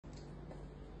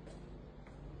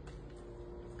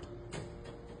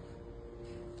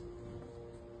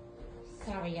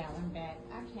Sorry, y'all, I'm back.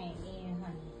 I came in,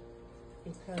 honey,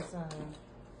 because I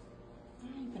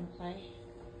ain't gonna play.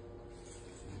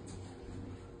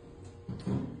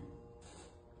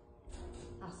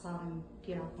 I saw them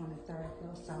get off on the third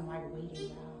floor, so I'm like waiting,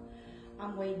 y'all.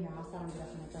 I'm waiting, y'all. I saw them get off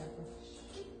on the third floor.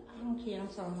 I don't care.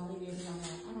 I'm sorry, no, leave it alone.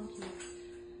 I don't care.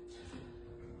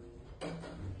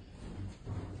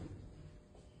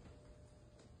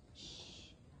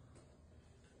 Shh.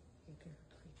 Your girl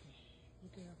creeping. Your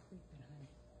girl creeping, honey.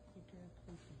 Your girl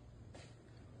creeping.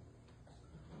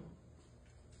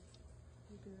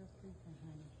 Your girl creeping,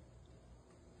 honey.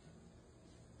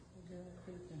 Your girl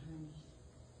creeping, honey.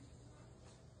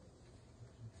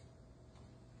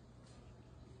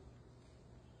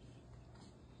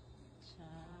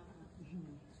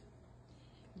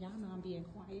 Y'all know I'm being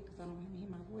quiet because I don't want to hear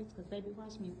my voice. Because baby,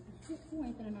 watch me. Who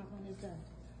ain't gonna knock on this door?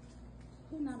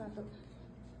 Who not about to?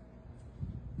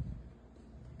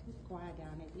 It's quiet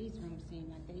down there. These rooms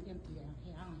seem like they empty down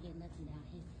here. I don't hear nothing down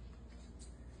here.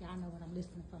 Y'all know what I'm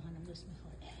listening for, honey. I'm listening for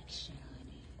action,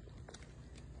 honey.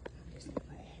 I'm listening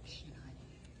for action, honey.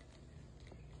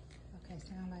 Okay,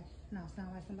 sound like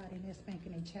somebody in there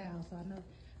spanking their child. So I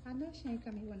know she ain't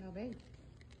coming here with no baby.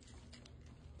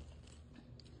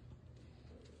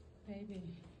 Baby,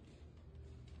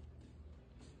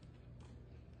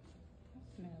 I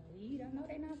smell weed. I know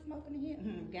they not smoking in here.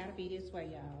 Gotta be this way,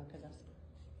 y'all, because I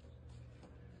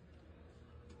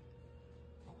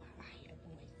hear the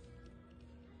voice.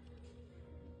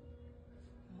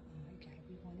 It gotta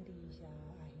be one of these,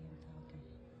 y'all. I hear him talking.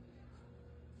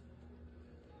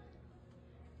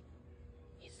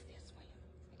 It's this one.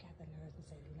 I got the nerves to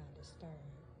say do not disturb.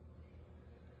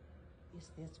 It's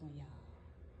this one, y'all.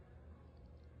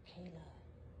 Kayla,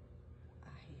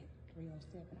 I hit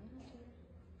 307. I don't care.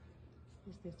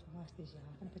 It's this one. Watch this, y'all.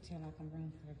 I'm gonna pretend like I'm room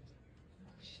service.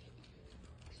 Oh shit.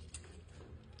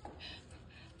 I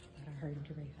thought I heard it.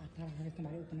 I thought I heard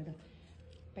somebody open it up.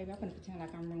 Baby, I'm gonna pretend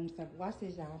like I'm room service. Watch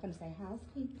this, y'all. I'm gonna say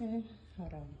housekeeping.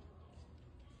 Hold on.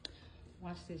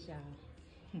 Watch this, y'all.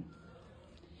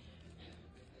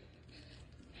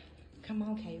 Come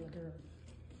on, Kayla, girl.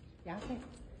 Y'all say.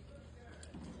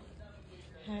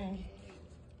 Hey.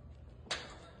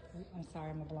 I'm sorry,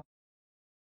 I'm a block.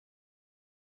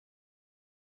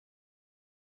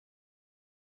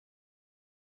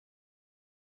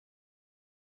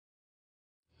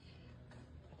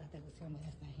 I thought that was him, but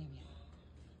that's not him, y'all.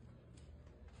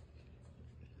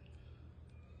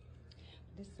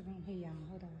 This is the room here, y'all.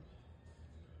 Hold on.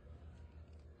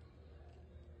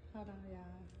 Hold on,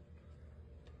 y'all.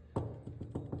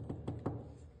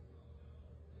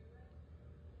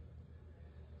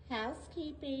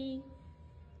 Housekeeping.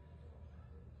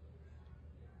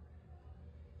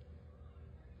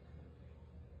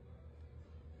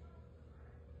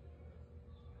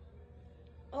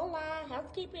 Hola,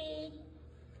 housekeeping.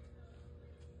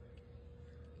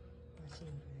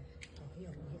 Oh, he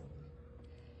over here.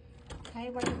 Hey,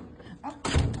 why you?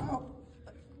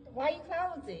 Why you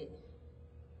close it?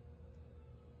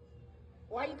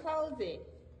 Why you close it?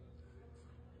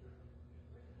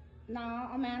 No,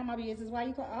 I'm out of my business. Why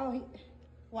you close?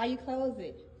 Why you close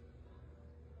it?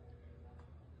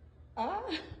 Oh,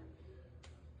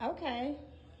 okay.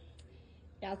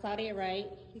 Y'all saw that, right?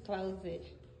 He closed it.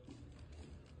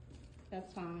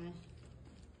 That's fine.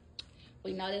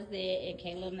 We know that's it, and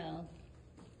Kayla knows.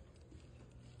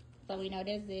 So we know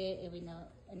that's it, and we know,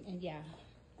 and yeah.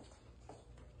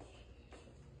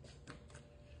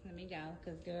 Let me go,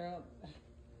 because girl,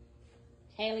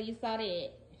 Kayla, you saw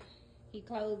that. He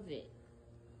closed it.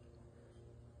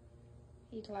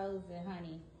 He closed it,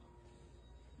 honey.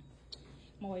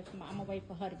 I'm gonna wait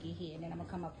for her to get here, and then I'm gonna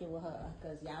come up here with her,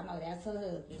 because y'all know that's her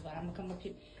husband, but I'm gonna come up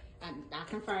here. I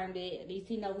confirmed it. At least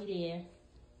he know we there.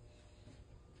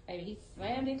 Baby, he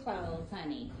slammed it closed,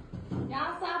 honey.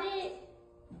 Y'all saw that?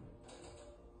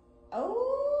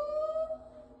 Oh,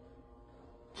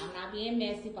 I'm not being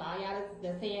messy for all y'all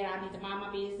that said I need to mind my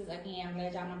business. Again, I'm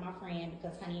glad y'all know my friend,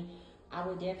 because honey, I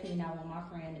would definitely not want my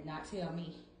friend to not tell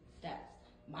me that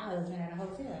my husband at a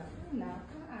hotel. No,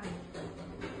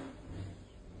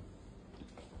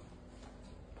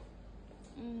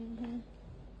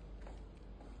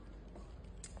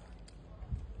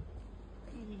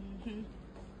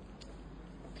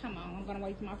 Come on, I'm gonna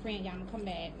wait for my friend. Y'all gonna come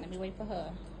back. Let me wait for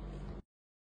her.